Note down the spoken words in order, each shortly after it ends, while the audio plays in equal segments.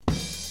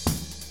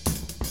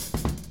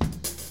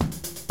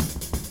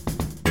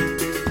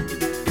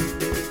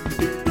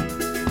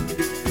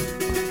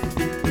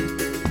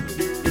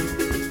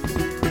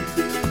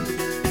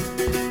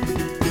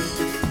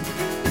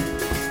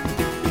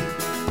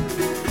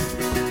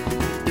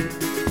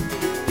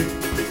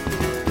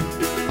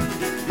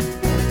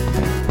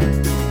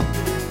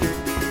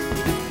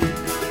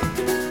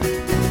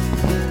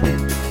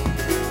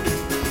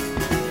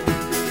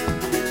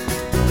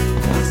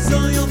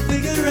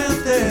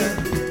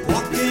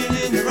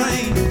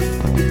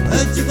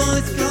your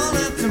voice called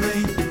out to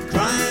me,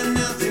 crying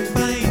out in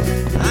pain.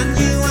 I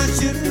knew I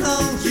shouldn't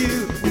hold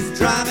you, it was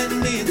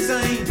driving me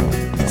insane.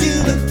 But you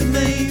looked at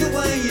me the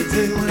way you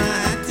do, and I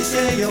had to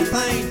share your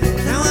pain.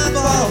 Now I'm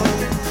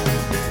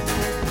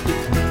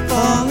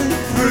falling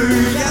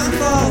through, yeah, I'm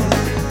falling.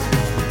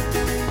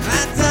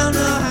 I don't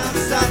know how to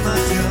stop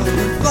myself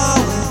from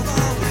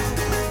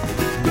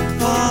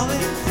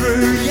falling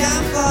through, yeah,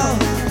 I'm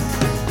falling.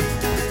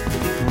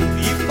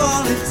 You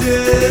falling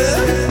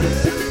too?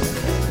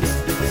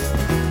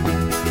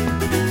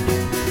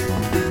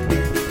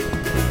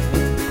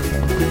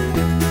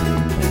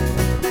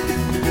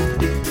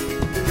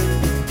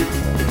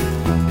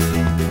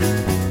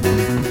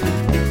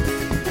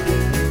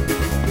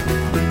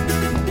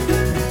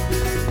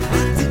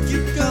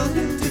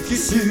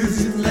 Shoes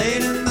and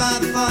laid him by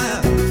the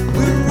fire.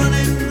 We're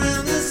running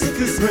round the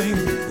circus ring,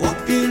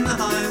 walking the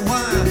high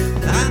wire.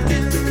 I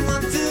didn't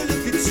want to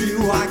look at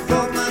you, I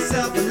called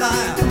myself a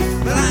liar.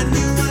 But I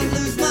knew I'd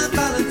lose my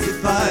balance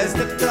if I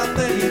stepped up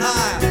any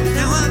higher.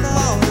 Now I'm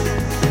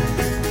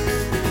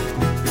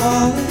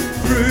falling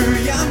through,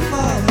 yeah, I'm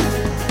falling.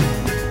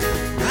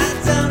 I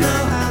don't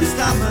know how to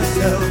stop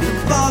myself from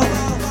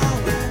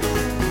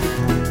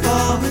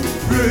falling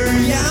through,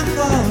 yeah, I'm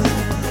falling.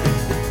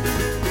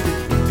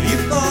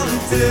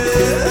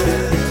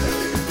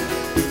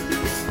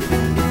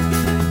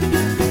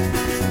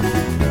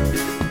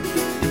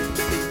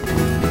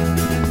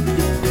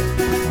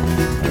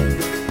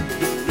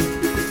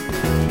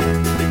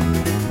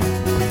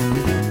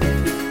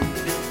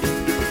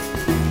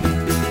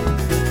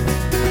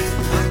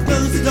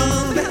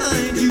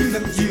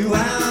 Left you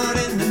out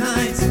in the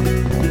night,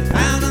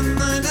 out of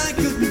mind I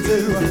couldn't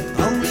do,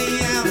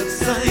 only out of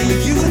sight.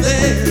 You were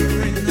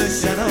there in the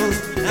shadows,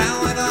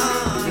 now I've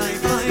on a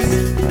place.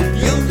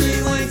 The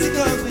only way to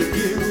cope with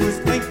you was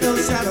make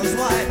those shadows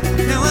white.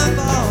 Now I'm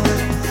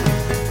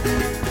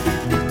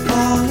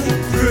falling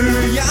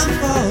through, yeah, I'm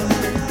falling.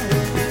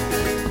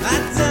 I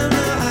don't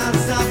know how to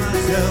stop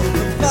myself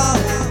from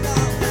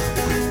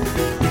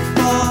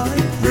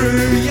falling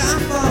through, yeah,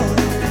 I'm falling.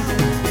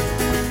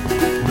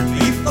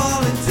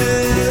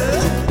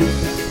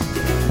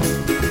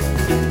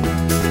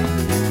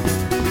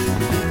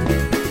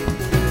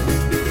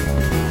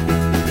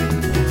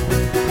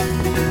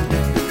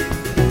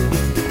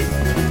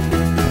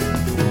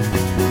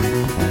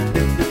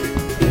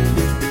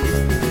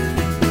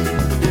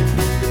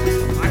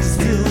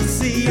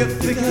 Your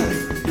figure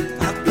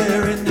out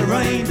there in the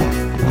rain,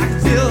 I can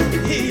still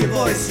hear your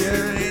voice, yeah,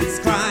 it's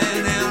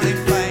crying out in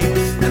pain.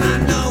 And I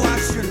know I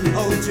shouldn't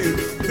hold you,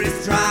 but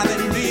it's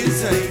driving me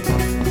insane.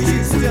 Cause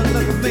you still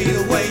look at me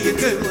the way you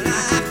do, and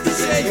I have to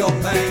share your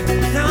pain.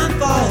 Now I'm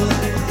falling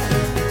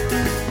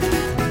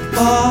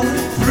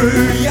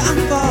through, yeah, I'm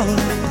falling.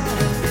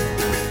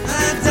 I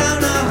don't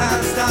know how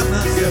to stop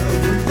myself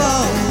from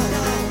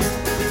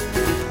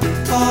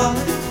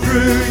falling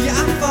through,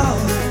 yeah, I'm falling.